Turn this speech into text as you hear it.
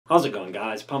How's it going,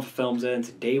 guys? Panther Films here, and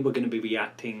today we're going to be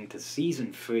reacting to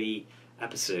Season 3,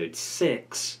 Episode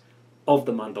 6 of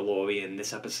The Mandalorian.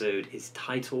 This episode is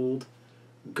titled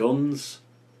Guns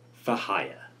for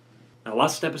Hire. Now,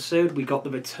 last episode we got the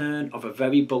return of a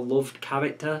very beloved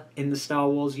character in the Star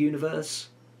Wars universe,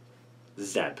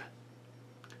 Zeb,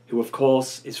 who of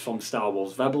course is from Star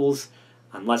Wars Rebels,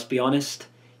 and let's be honest,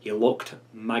 he looked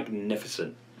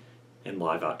magnificent in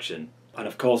live action. And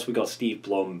of course we got Steve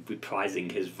Blum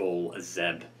reprising his role as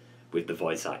Zeb with the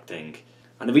voice acting.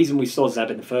 And the reason we saw Zeb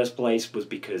in the first place was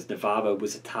because Navarro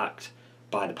was attacked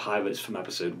by the pirates from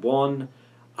episode 1,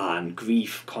 and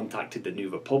Greef contacted the New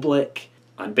Republic,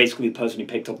 and basically the person who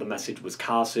picked up the message was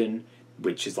Carson,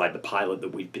 which is like the pilot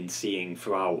that we've been seeing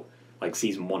throughout like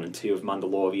season 1 and 2 of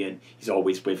Mandalorian. He's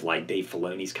always with like Dave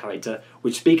Filoni's character,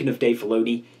 which, speaking of Dave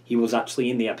Filoni, he was actually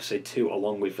in the episode 2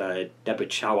 along with Deborah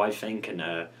Chow, I think,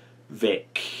 and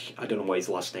Vic, I don't know what his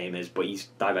last name is, but he's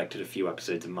directed a few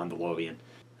episodes of Mandalorian.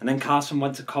 And then Carson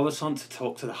went to Coruscant to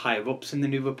talk to the higher-ups in the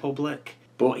New Republic,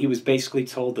 but he was basically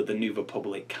told that the New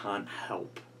Republic can't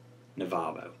help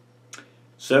Navarro.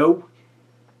 So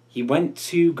he went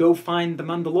to go find the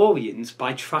Mandalorians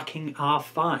by tracking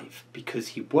R5, because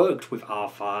he worked with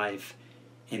R5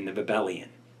 in the Rebellion.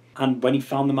 And when he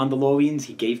found the Mandalorians,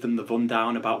 he gave them the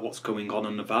rundown about what's going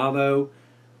on Navarro,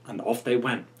 and off they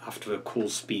went after a cool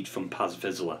speech from Paz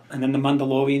Vizsla. And then the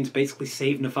Mandalorians basically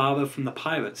saved Navarro from the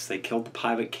pirates. They killed the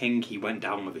Pirate King, he went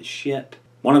down with his ship.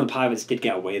 One of the pirates did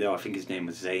get away though, I think his name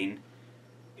was Zane,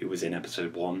 who was in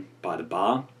episode 1 by the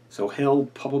bar. So he'll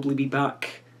probably be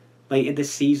back later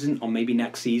this season, or maybe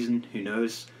next season, who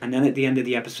knows. And then at the end of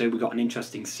the episode we got an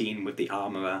interesting scene with the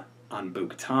Armourer and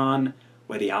Bo-Katan,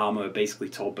 where the Armourer basically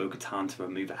told Bo-Katan to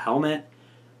remove her helmet,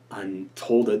 and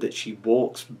told her that she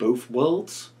walks both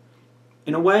worlds,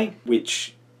 in a way,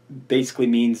 which basically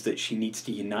means that she needs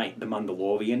to unite the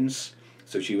Mandalorians.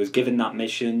 So she was given that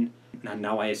mission, and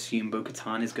now I assume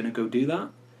Bo-Katan is going to go do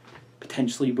that,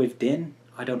 potentially with Din,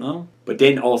 I don't know. But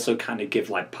Din also kind of give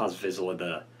like Paz Vizsla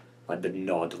the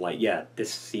nod, like, yeah,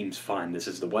 this seems fine, this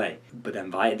is the way. But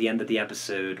then right at the end of the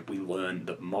episode we learned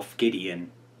that Moff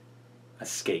Gideon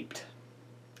escaped,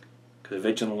 because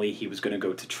originally he was going to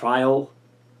go to trial.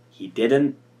 He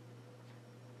didn't,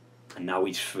 and now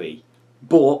he's free.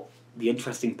 But the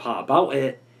interesting part about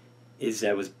it is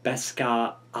there was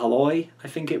Beskar alloy, I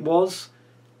think it was,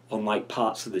 on like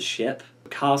parts of the ship.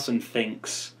 Carson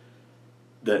thinks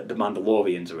that the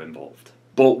Mandalorians are involved.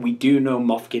 But we do know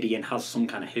Moff Gideon has some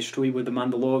kind of history with the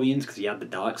Mandalorians, because he had the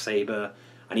Darksaber,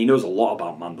 and he knows a lot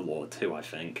about Mandalore too, I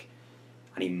think.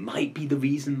 And he might be the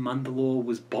reason Mandalore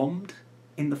was bombed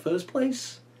in the first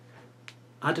place?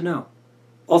 I don't know.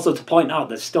 Also, to point out,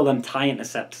 there's still them TIE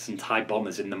Interceptors and TIE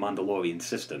Bombers in the Mandalorian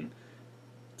system.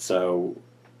 So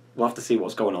we'll have to see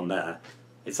what's going on there.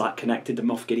 Is that connected to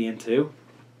Moff Gideon too?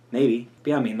 Maybe. But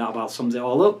yeah, I mean, that about sums it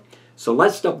all up. So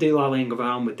let's stop dilly-dallying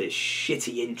around with this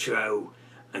shitty intro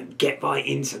and get right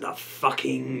into the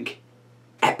fucking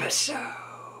episode.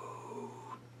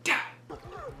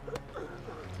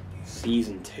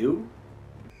 Season 2?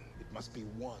 It must be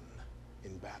won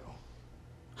in battle.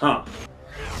 Huh.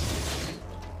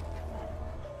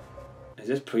 Is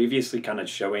this previously kind of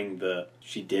showing that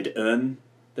she did earn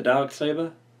the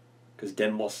Darksaber? Because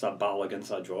Din lost that battle against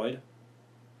that droid?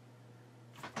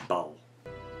 Battle.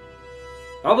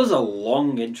 That was a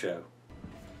long intro.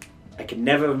 I can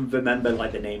never remember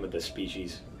like the name of the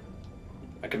species.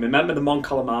 I can remember the Mon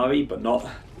Calamari, but not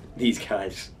these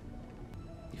guys.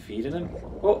 You feeding him?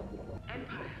 Oh.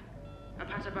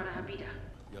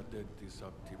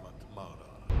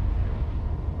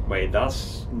 Wait,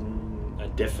 that's a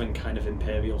different kind of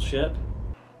Imperial ship?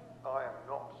 I am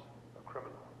not a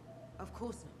criminal. Of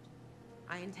course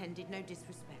not. I intended no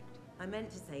disrespect. I meant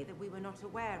to say that we were not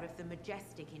aware of the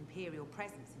majestic Imperial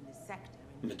presence in this sector.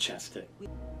 Majestic.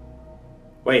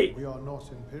 Wait. We are not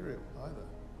Imperial either.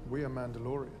 We are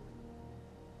Mandalorian.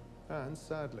 And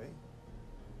sadly,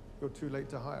 you're too late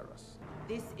to hire us.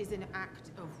 This is an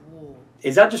act of war.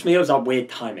 Is that just me, or is that weird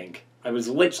timing? I was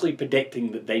literally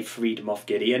predicting that they freed Moff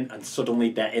Gideon, and suddenly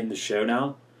they're in the show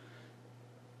now.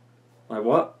 Like,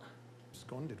 what?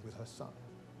 Absconded with her son.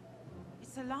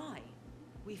 It's a lie.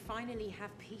 We finally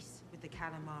have peace with the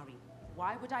calamari.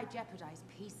 Why would I jeopardize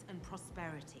peace and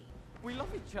prosperity? We love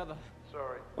each other.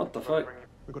 Sorry. What the fuck?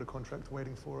 We've got a contract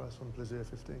waiting for us on Plaisir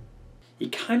 15. He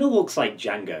kind of looks like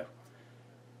Django.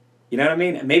 You know what I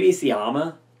mean? And maybe it's the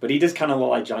armor, but he does kind of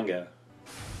look like Django.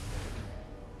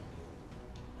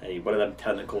 Hey, what are them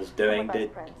tentacles doing, dude?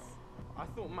 I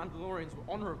thought Mandalorians were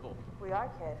honorable. We are,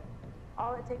 kid.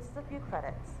 All it takes is a few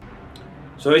credits.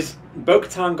 So is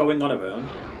Bo-Katan going on her own?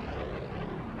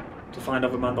 to find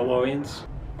other Mandalorians.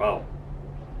 Wow.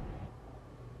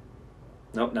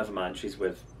 Nope, never mind. She's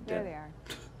with There Din. they are.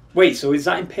 Wait, so is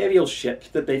that Imperial ship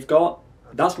that they've got?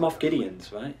 That's Moff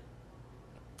Gideon's, right?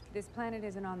 This planet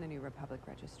isn't on the New Republic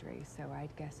registry, so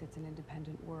I'd guess it's an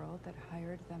independent world that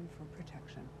hired them for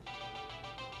protection.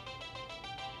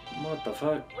 What the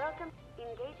fuck? Welcome.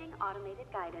 Engaging automated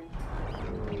guidance.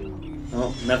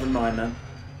 Oh, never mind then.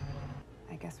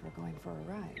 I guess we're going for a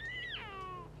ride.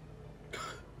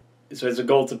 So is the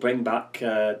goal to bring back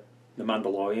the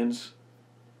Mandalorians?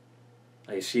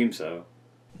 I assume so.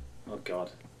 Oh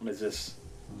god, what is this?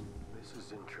 This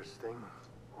is interesting.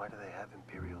 Why do they have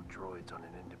Imperial droids on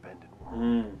an independent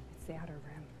world? It's the Outer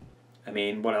Rim. I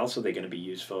mean, what else are they going to be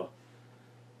used for?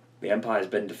 The Empire's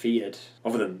been defeated,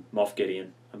 other than Moff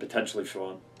Gideon, and potentially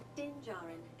Thrawn. Din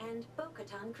Djarin and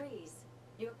Bo-Katan Kryze.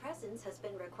 Your presence has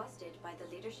been requested by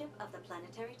the leadership of the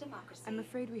planetary democracy. I'm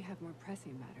afraid we have more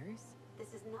pressing matters.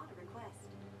 This is not a request.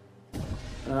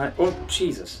 Alright, oh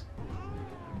Jesus.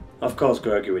 Of course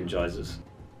Grogu enjoys us.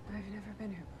 I've never been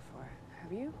here before.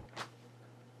 Have you?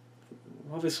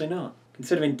 Obviously not.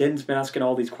 Considering Din's been asking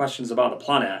all these questions about the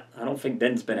planet, I don't think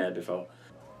Din's been here before.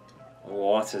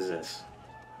 What is this?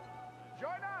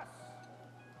 Join us!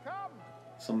 Come!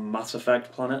 Some Mass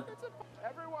Effect planet?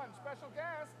 Everyone, special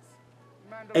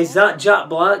guests! Is that Jack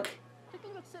Black?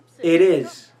 It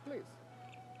is. Please.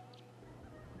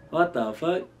 What the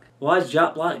fuck? Why is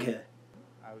Jack Black here?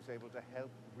 I was able to help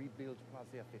rebuild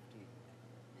Plaza 15.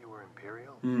 You were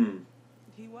Imperial?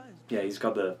 He was. Yeah, he's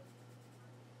got the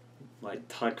like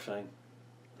tag thing.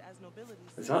 As nobility.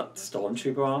 Is that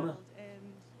Stormtrooper armor?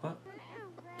 What?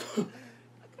 Could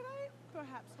I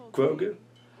perhaps hold Grogu?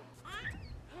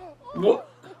 What?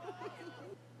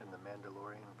 And the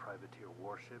Mandalorian privateer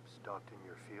warships docked in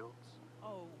your fields?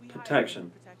 Oh, we hired Protection.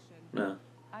 them for protection. No.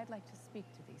 I'd like to speak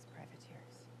to these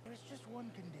privateers. There's just one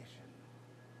condition.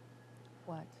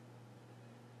 What?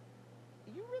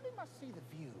 You really must see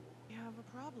the view. We have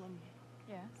a problem.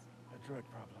 Yes? A droid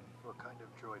problem. What kind of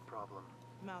droid problem?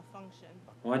 Malfunction.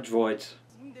 Why droids?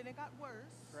 And then it got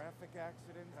worse. Traffic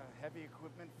accident, heavy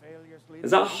equipment failures.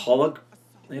 Is that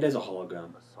a It is a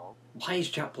hologram. Assault? Why is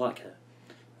Jack Black here?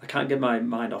 I can't get my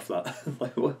mind off that.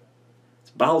 Like what?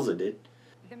 It's Bowser, dude.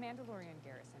 The Mandalorian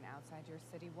garrison outside your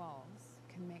city walls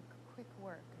can make quick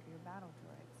work of your battle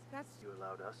droids. That's You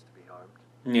allowed us to be harmed?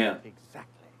 Yeah.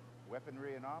 Exactly.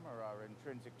 Weaponry and armor are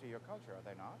intrinsic to your culture, are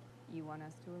they not? You want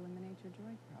us to eliminate your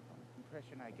droid problem?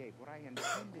 Impression I gave. What I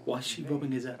intended. Why is she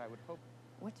rubbing his head? I would hope.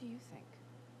 What do you think?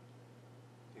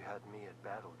 You had me at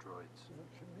battle droids. The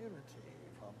community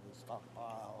from the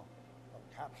stockpile of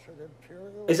captured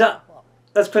Imperial. Is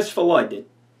that's Christopher Lloyd, dude?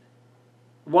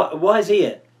 Why is he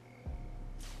here?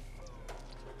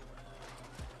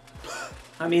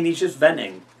 I mean, he's just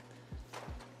venting.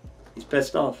 He's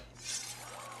pissed off.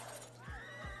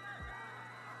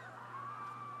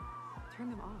 Turn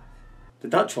them off.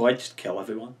 Did that droid just kill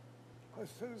everyone? The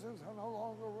citizens are no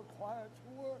longer required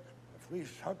to work. If we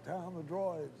shut down the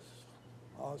droids,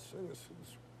 our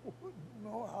citizens wouldn't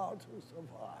know how to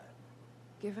survive.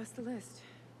 Give us the list.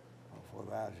 For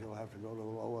that, you'll have to go to the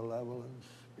lower level and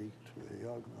speak to the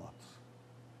Ugnaughts.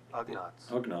 Ugnaughts.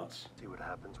 Ugnaughts. See what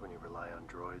happens when you rely on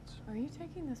droids. Are you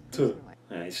taking this personally?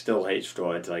 Yeah, he still hates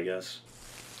droids, I guess.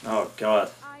 Oh god.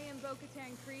 I am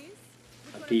Bo-Katan Kryze.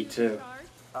 A B2.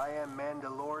 I am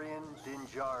Mandalorian Din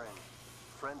Djarin,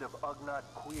 friend of Ugnaught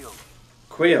Queel.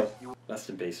 Queel. Rest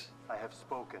in peace. I have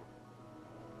spoken.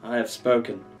 I have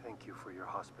spoken. Thank you for your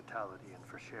hospitality and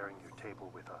for sharing your table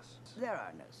with us. There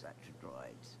are no such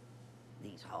droids.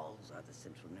 These halls are the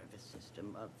central nervous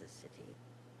system of the city.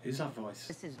 Who's that voice?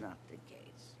 This is not the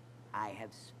case. I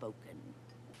have spoken.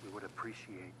 We would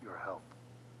appreciate your help.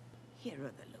 Here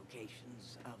are the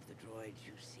locations of the droids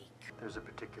you seek. There's a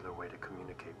particular way to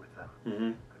communicate with them.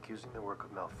 Mm-hmm. Accusing the work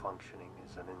of malfunctioning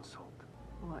is an insult.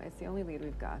 Well, it's the only lead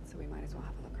we've got, so we might as well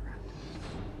have a look around.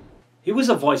 Who was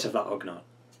the voice of that Ugnaught?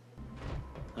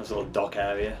 That's a little dock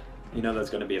area. You know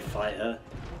there's going to be a fight here.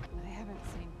 I haven't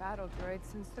seen battle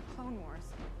droids since the Clone Wars.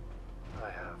 I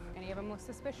have. Any of them look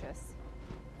suspicious?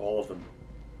 All of them.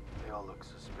 They all look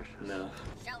suspicious. No.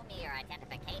 Show me your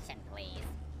identification, please.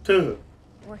 Two.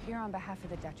 We're here on behalf of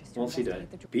the Duchess to What's he doing?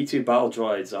 investigate the B2 battle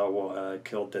droids are what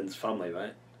killed Din's family,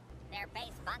 right? Their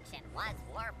base function was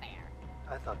warfare.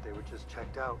 I thought they were just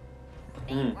checked out.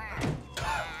 They were.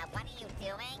 What are you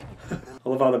doing? I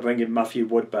love how they're bringing Matthew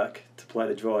Wood back to play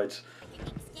the droids.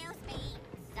 Excuse me,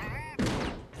 sir.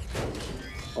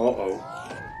 Uh-oh.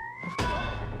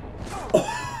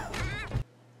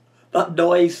 That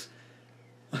noise!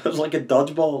 It was like a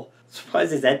dodgeball.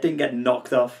 Surprised his head didn't get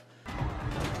knocked off.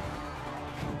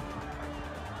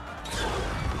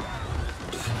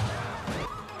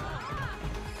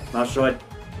 Mouse droid.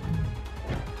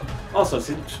 Also,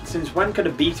 since when could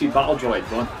a B2 battle droid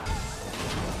run?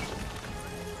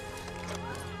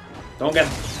 Don't get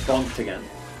bonked again.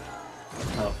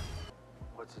 Oh.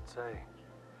 What's it say?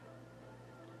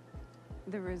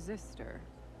 The resistor.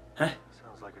 Huh?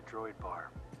 Sounds like a droid bar.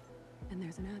 And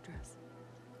there's an address.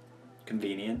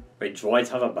 Convenient. Wait, droids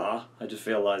have a bar? I just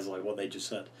realized like what they just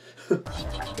said.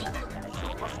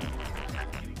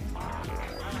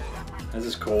 This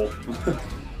is cool.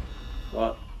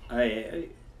 What? Hey,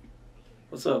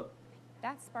 what's up?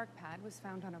 That spark pad was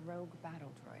found on a rogue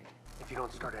battle droid. If you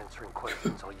don't start answering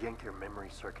questions, I'll yank your memory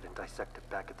circuit and dissect it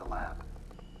back at the lab.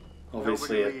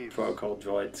 Obviously, a protocol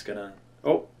droid's gonna.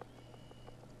 Oh!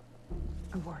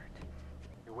 A word.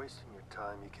 You're wasting your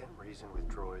time. You can't reason with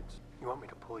droids. You want me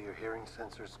to pull your hearing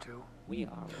sensors too? We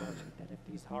are worried that if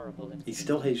these horrible He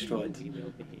still hates droids. we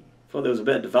will be. Thought there was a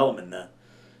bit of development there.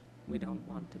 We don't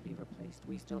want to be replaced.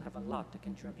 We still have a lot to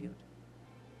contribute.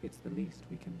 It's the least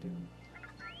we can do.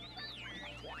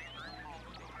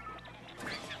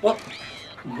 What?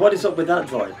 What is up with that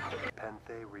droid?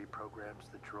 Nepenthe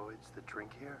reprograms the droids that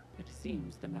drink here? It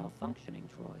seems the malfunctioning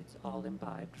droids all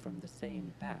imbibed from the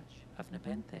same batch of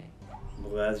Nepenthe.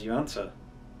 Well, there's your answer.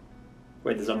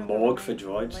 Wait, there's a morgue for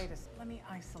droids? Let me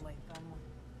isolate them.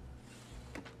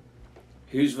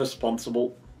 Who's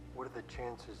responsible? What are the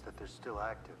chances that they're still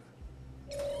active?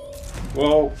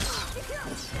 Well,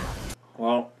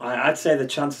 I'd say the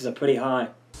chances are pretty high.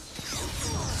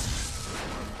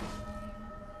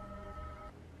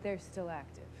 They're still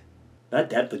active. They're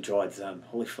dead, the droids, them.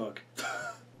 Holy fuck.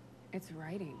 It's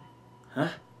writing. Huh?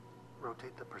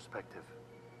 Rotate the perspective.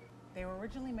 They were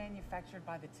originally manufactured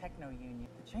by the Techno Union.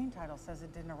 The chain title says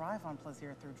it didn't arrive on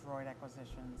Plaisir through droid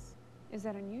acquisitions. Is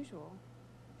that unusual?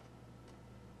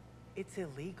 It's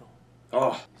illegal.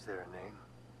 Oh. Is there a name?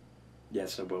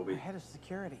 Yes, there will be. Head of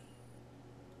security.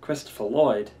 Christopher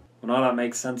Lloyd? Well, now that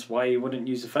makes sense why he wouldn't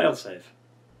use a failsafe.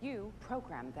 You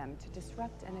programmed them to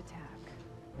disrupt an attack.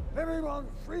 Everyone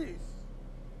freeze!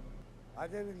 I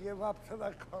didn't give up to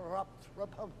the corrupt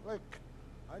Republic.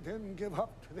 I didn't give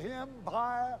up to the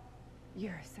Empire.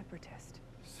 You're a separatist.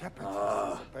 Separatist is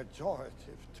a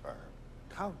pejorative term.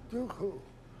 Count Dooku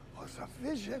was a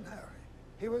visionary.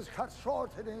 He was cut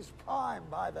short in his prime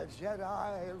by the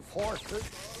Jedi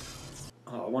forces.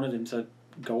 Oh, I wanted him to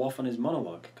go off on his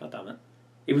monologue. God damn it.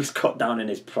 He was cut down in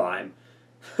his prime.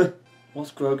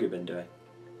 What's Grogu been doing?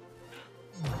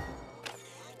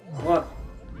 What?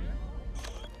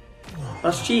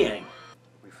 That's cheating.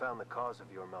 We found the cause of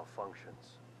your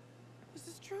malfunctions. Is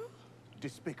this true?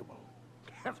 Despicable.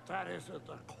 If that isn't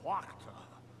the Quacta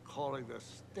calling the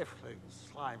stifling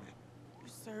slimy. You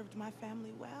served my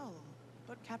family well.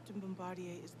 But Captain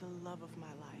Bombardier is the love of my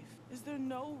life. Is there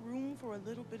no room for a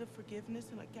little bit of forgiveness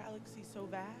in a galaxy so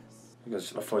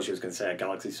vast? I thought she was going to say a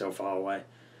galaxy so far away.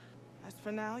 As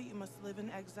for now, you must live in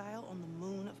exile on the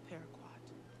moon of Paraquat.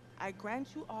 I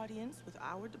grant you audience with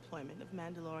our deployment of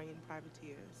Mandalorian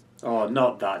privateers. Oh,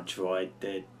 not that droid.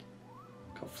 They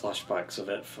got flashbacks of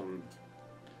it from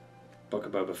Book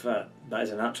of Boba Fett. That is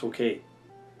an actual key.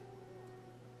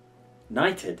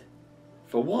 Knighted?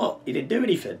 For what? He didn't do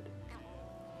anything.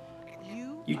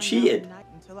 You cheated.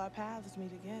 Until our paths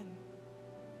meet again.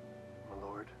 My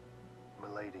lord, my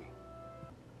lady.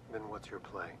 Then what's your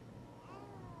play?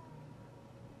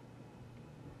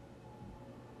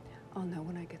 I'll know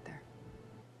when I get there.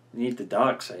 You need the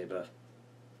Darksaber.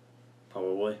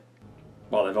 Probably.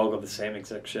 Well, they've all got the same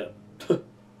exact shit.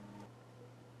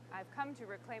 I've come to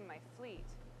reclaim my fleet.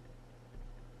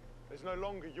 There's no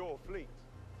longer your fleet.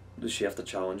 Does she have to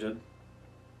challenge him?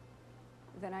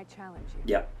 Then I challenge you.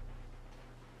 Yeah.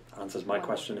 Answers my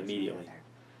question immediately.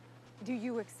 Do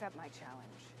you accept my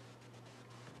challenge?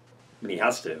 I mean, he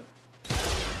has to.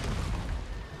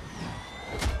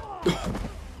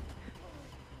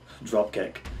 Drop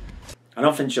kick. I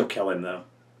don't think she'll kill him though.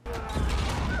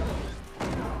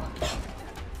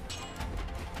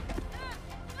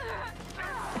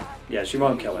 Yeah, she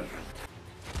won't kill him.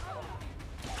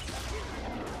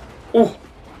 Oh!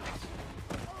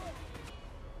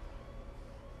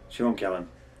 She won't kill him.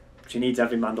 She needs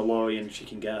every Mandalorian she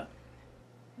can get.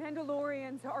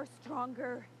 Mandalorians are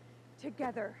stronger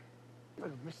together. A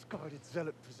misguided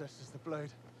zealot possesses the blade,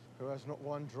 who has not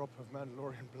one drop of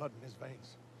Mandalorian blood in his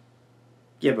veins.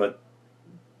 Yeah, but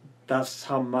that's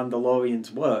how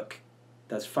Mandalorians work.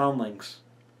 There's foundlings.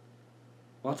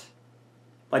 What?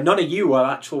 Like, none of you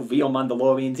are actual real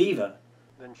Mandalorians either.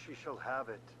 Then she shall have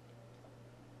it.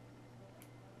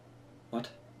 What?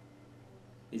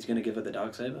 He's gonna give her the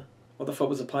Darksaber? What the fuck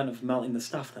was the point of melting the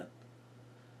staff then?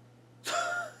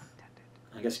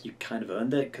 I guess you kind of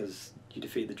earned it because you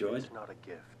defeated the droid. It's not a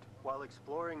gift. While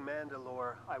exploring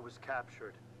Mandalore, I was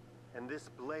captured, and this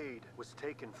blade was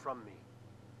taken from me.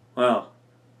 Well,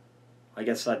 I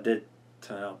guess that did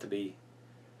turn out to be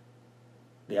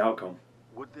the outcome.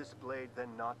 Would this blade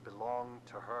then not belong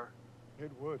to her?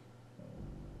 It would.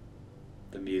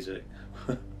 The music.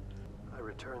 I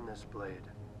return this blade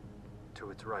to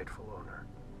its rightful owner.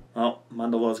 Well,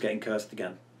 Mandalore's getting cursed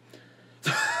again.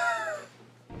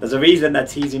 There's a reason they're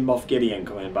teasing Moff Gideon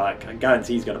coming back. I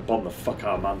guarantee he's going to bomb the fuck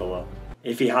out of Mandalore.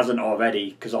 If he hasn't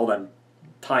already, because all them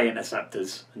TIE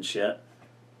interceptors and shit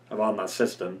around that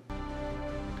system.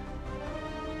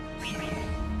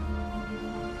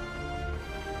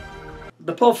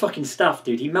 The poor fucking staff,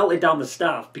 dude. He melted down the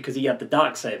staff because he had the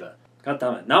Darksaber. God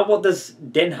damn it. Now what does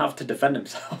Din have to defend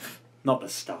himself? Not the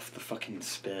staff, the fucking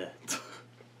spear.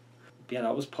 Yeah,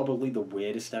 that was probably the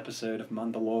weirdest episode of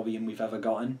Mandalorian we've ever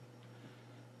gotten.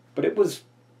 But it was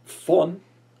fun,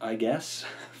 I guess,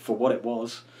 for what it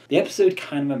was. The episode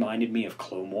kind of reminded me of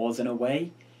Clone Wars in a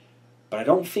way, but I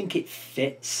don't think it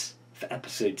fits for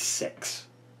episode 6.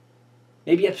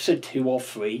 Maybe episode 2 or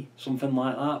 3, something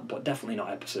like that, but definitely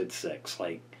not episode 6.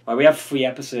 Like we have 3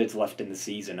 episodes left in the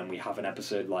season and we have an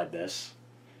episode like this.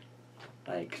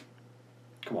 Like,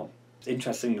 come on. It's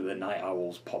interesting that the Night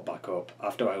Owls pop back up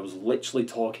after I was literally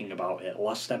talking about it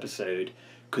last episode.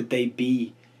 Could they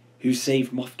be who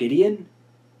saved Moff Gideon?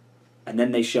 And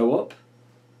then they show up?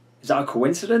 Is that a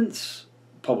coincidence?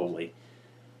 Probably.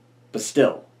 But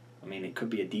still, I mean, it could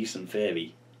be a decent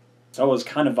theory. So I was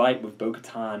kind of right with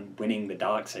Bo-Katan winning the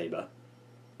Darksaber,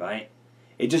 right?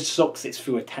 It just sucks it's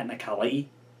through a technicality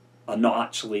and not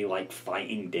actually, like,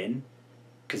 fighting Din.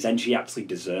 Because then she actually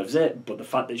deserves it, but the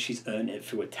fact that she's earned it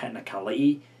through a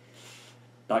technicality,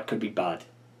 that could be bad.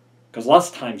 Because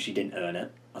last time she didn't earn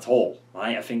it at all,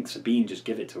 right? I think Sabine just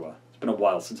gave it to her. It's been a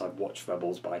while since I've watched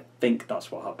Rebels, but I think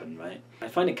that's what happened, right? I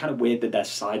find it kind of weird that they're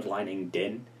sidelining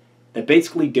Din. They're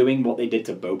basically doing what they did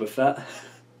to Boba Fett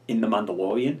in The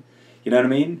Mandalorian. You know what I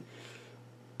mean?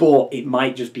 But it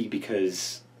might just be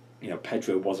because, you know,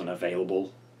 Pedro wasn't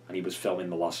available and he was filming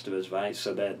The Last of Us, right?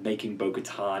 So they're making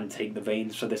Bo-Katan take the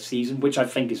reins for this season, which I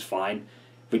think is fine.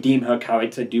 Redeem her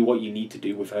character, do what you need to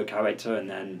do with her character, and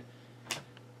then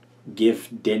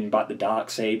give Din back the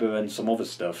Darksaber and some other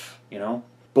stuff, you know?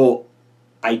 But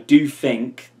I do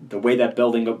think the way they're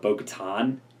building up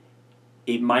Bo-Katan,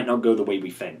 it might not go the way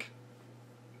we think.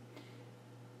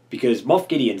 Because Moff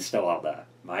Gideon's still out there,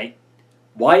 right?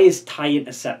 Why is TIE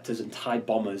interceptors and TIE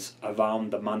bombers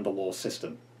around the Mandalore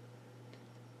system?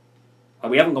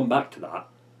 Like, we haven't gone back to that.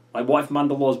 Like, what if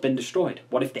Mandalore's been destroyed?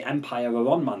 What if the Empire are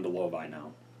on Mandalore by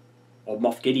now? Or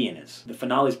Moff Gideon is? The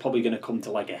finale's probably going to come to,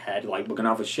 like, a head. Like, we're going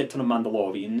to have a shit ton of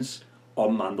Mandalorians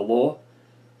on Mandalore.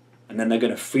 And then they're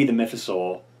going to free the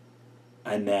Mythosaur.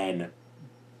 And then,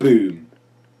 boom.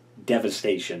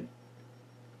 Devastation.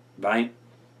 Right?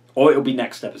 Or it'll be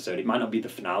next episode. It might not be the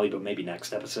finale, but maybe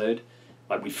next episode.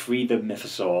 Like, we free the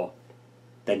Mythosaur.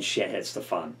 Then shit hits the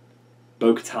fan.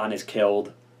 Bo-Katan is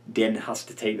killed. Din has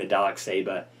to take the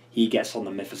Darksaber. He gets on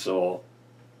the Mythosaur.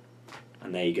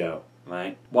 And there you go,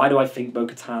 right? Why do I think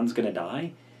Bo-Katan's going to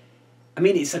die? I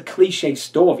mean, it's a cliche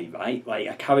story, right? Like,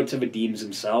 a character redeems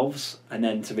themselves, and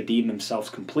then to redeem themselves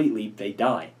completely, they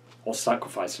die. Or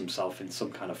sacrifice themselves in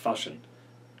some kind of fashion.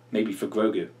 Maybe for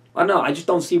Grogu. I don't know, I just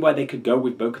don't see where they could go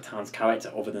with Bo-Katan's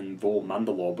character other than rule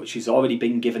Mandalore, but she's already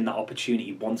been given that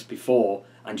opportunity once before,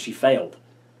 and she failed.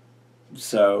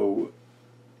 So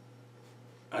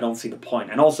I don't see the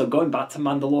point. And also, going back to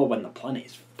Mandalore when the planet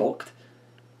is fucked,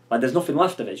 like, there's nothing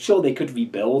left of it. Sure, they could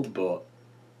rebuild, but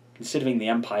considering the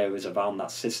Empire is around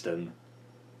that system,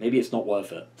 maybe it's not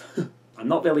worth it. I'm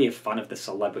not really a fan of the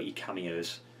celebrity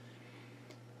cameos.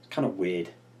 It's kind of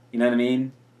weird. You know what I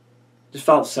mean? Just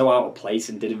felt so out of place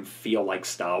and didn't feel like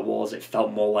Star Wars. It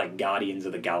felt more like Guardians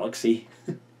of the Galaxy.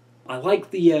 I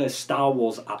like the Star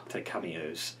Wars actor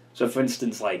cameos. So, for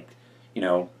instance, like, you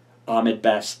know, Ahmed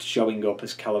Best showing up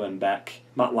as Kellerman Beck,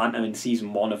 Matt Lanter in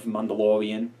Season 1 of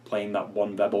Mandalorian, playing that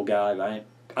one rebel guy, right?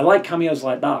 I like cameos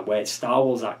like that, where it's Star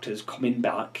Wars actors coming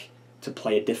back to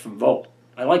play a different role.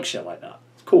 I like shit like that.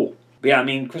 It's cool. But yeah, I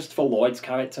mean, Christopher Lloyd's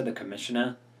character, the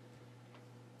Commissioner,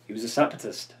 he was a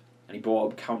separatist, and he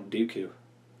brought up Count Dooku,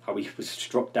 how he was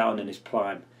struck down in his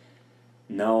prime.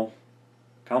 No,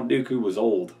 Count Dooku was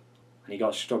old, and he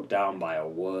got struck down by a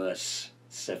worse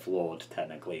Sith Lord,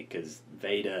 technically, because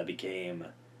Vader became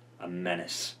a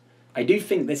menace. I do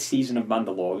think this season of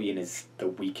Mandalorian is the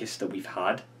weakest that we've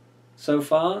had so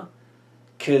far,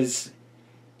 because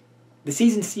the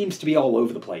season seems to be all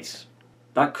over the place.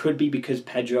 That could be because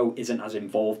Pedro isn't as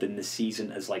involved in this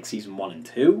season as, like, Season 1 and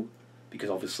 2, because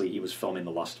obviously he was filming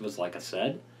The Last of Us, like I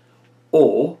said.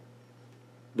 Or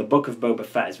the Book of Boba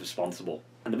Fett is responsible.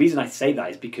 And the reason I say that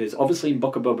is because obviously in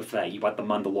Book of Boba Fett you had the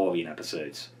Mandalorian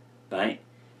episodes, right?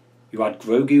 You had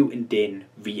Grogu and Din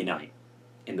reunite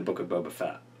in the Book of Boba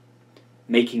Fett,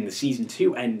 making the Season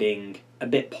 2 ending a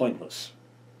bit pointless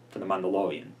for the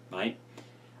Mandalorian, right?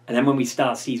 And then when we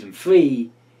start Season 3,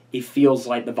 it feels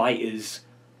like the writers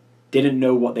didn't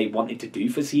know what they wanted to do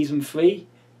for Season 3,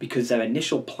 because their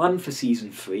initial plan for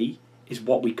Season 3 is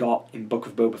what we got in Book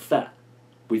of Boba Fett,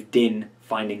 with Din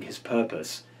finding his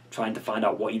purpose, trying to find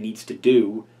out what he needs to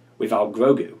do without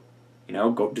Grogu. You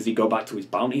know, does he go back to his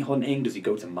bounty hunting? Does he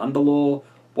go to Mandalore?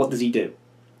 What does he do?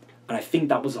 And I think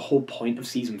that was the whole point of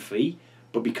Season 3,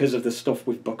 but because of the stuff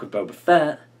with Book of Boba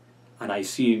Fett, and I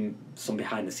assume some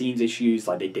behind-the-scenes issues,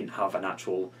 like they didn't have an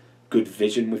actual good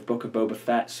vision with Book of Boba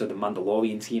Fett, so the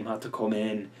Mandalorian team had to come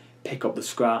in, pick up the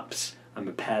scraps, and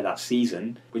repair that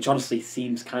season, which honestly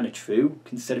seems kind of true,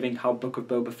 considering how Book of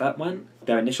Boba Fett went.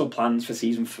 Their initial plans for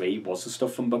Season 3 was the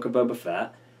stuff from Book of Boba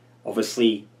Fett.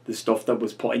 Obviously, the stuff that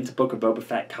was put into Book of Boba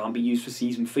Fett can't be used for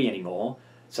Season 3 anymore,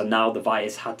 so now the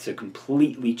writers had to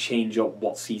completely change up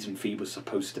what Season 3 was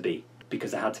supposed to be,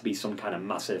 because there had to be some kind of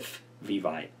massive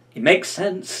rewrite. It makes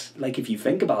sense, like, if you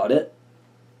think about it,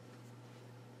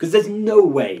 because there's no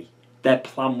way their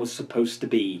plan was supposed to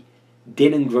be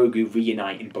Din and Grogu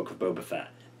reunite in Book of Boba Fett.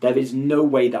 There is no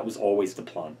way that was always the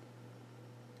plan.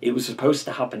 It was supposed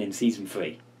to happen in Season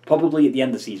 3. Probably at the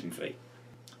end of Season 3.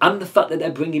 And the fact that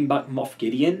they're bringing back Moff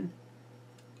Gideon,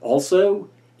 also,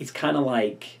 it's kind of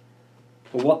like,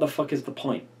 well, what the fuck is the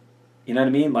point? You know what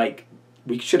I mean? Like,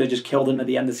 we should have just killed him at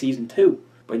the end of Season 2.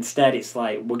 But instead it's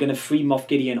like, we're going to free Moff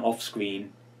Gideon off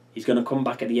screen. He's going to come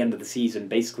back at the end of the season,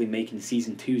 basically making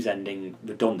Season 2's ending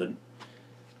redundant.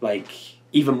 Like,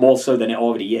 even more so than it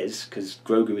already is, because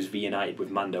Grogu is reunited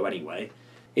with Mando anyway.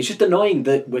 It's just annoying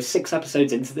that we're 6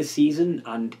 episodes into this season,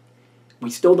 and we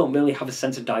still don't really have a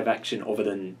sense of direction other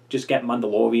than just get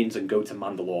Mandalorians and go to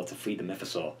Mandalore to free the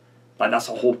Mythosaur. Like, that's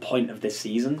the whole point of this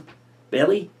season.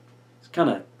 Really? It's kind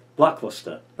of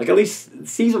lackluster. Like, at least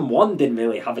Season 1 didn't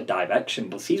really have a direction,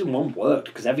 but Season 1 worked,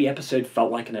 because every episode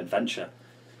felt like an adventure.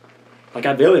 Like,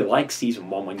 I really like Season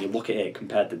 1 when you look at it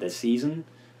compared to this season.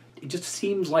 It just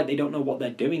seems like they don't know what they're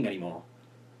doing anymore.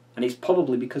 And it's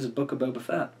probably because of Book of Boba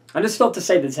Fett. And it's not to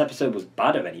say this episode was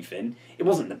bad or anything. It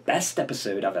wasn't the best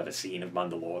episode I've ever seen of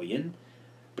Mandalorian.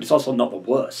 But it's also not the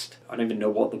worst. I don't even know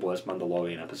what the worst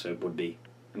Mandalorian episode would be.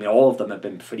 I mean, all of them have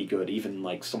been pretty good, even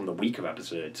like some of the weaker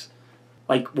episodes.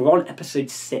 Like, we're on episode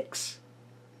 6.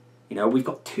 You know, we've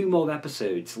got 2 more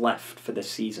episodes left for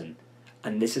this season.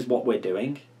 And this is what we're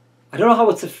doing. I don't know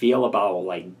how to feel about,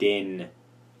 like, Din,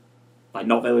 like,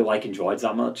 not really liking droids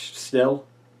that much still.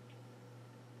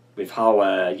 With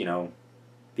how, you know,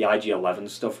 the IG-11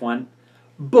 stuff went.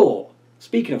 But,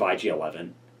 speaking of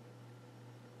IG-11,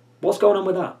 what's going on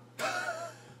with that?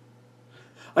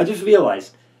 I just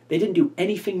realised they didn't do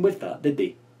anything with that, did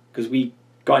they? Because we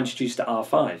got introduced to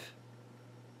R5.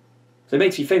 So it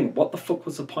makes you think, what the fuck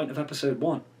was the point of episode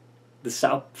 1? The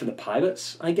setup for the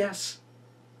pirates, I guess?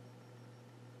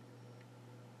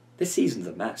 This season's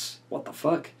a mess. What the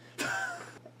fuck?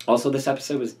 Also, this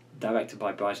episode was directed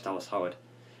by Bryce Dallas Howard.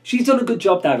 She's done a good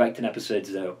job directing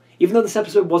episodes, though. Even though this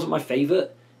episode wasn't my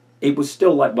favourite, it was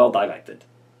still, like, well directed.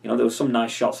 You know, there were some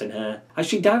nice shots in her. Has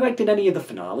she directed any of the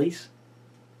finales?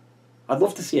 I'd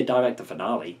love to see her direct a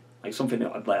finale. Like, something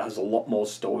that has a lot more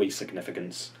story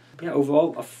significance. But yeah,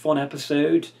 overall, a fun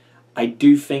episode. I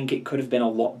do think it could have been a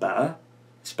lot better.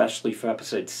 Especially for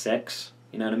episode 6.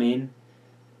 You know what I mean?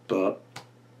 But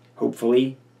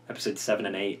hopefully, episodes 7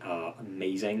 and 8 are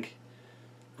amazing.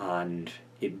 And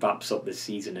it wraps up this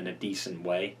season in a decent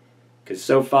way. Because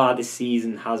so far, this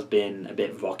season has been a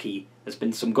bit rocky. There's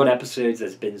been some good episodes,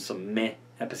 there's been some meh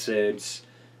episodes.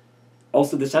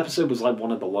 Also, this episode was like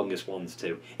one of the longest ones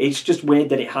too. It's just weird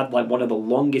that it had like one of the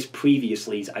longest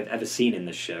previouslys I've ever seen in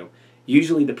this show.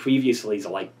 Usually the previouslys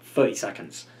are like 30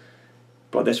 seconds.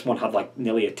 But this one had like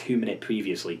nearly a 2-minute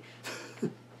previously.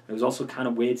 It was also kind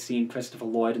of weird seeing Christopher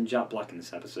Lloyd and Jack Black in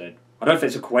this episode. I don't know if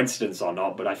it's a coincidence or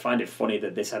not, but I find it funny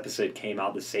that this episode came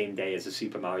out the same day as the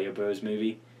Super Mario Bros.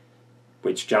 Movie,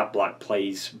 which Jack Black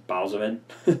plays Bowser in.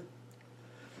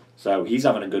 So he's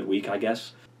having a good week, I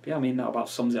guess. But yeah, I mean, that about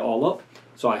sums it all up.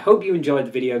 So I hope you enjoyed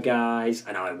the video, guys,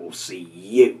 and I will see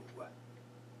you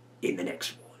in the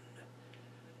next one.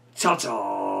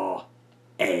 Ta-ta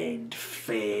and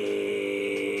farewell.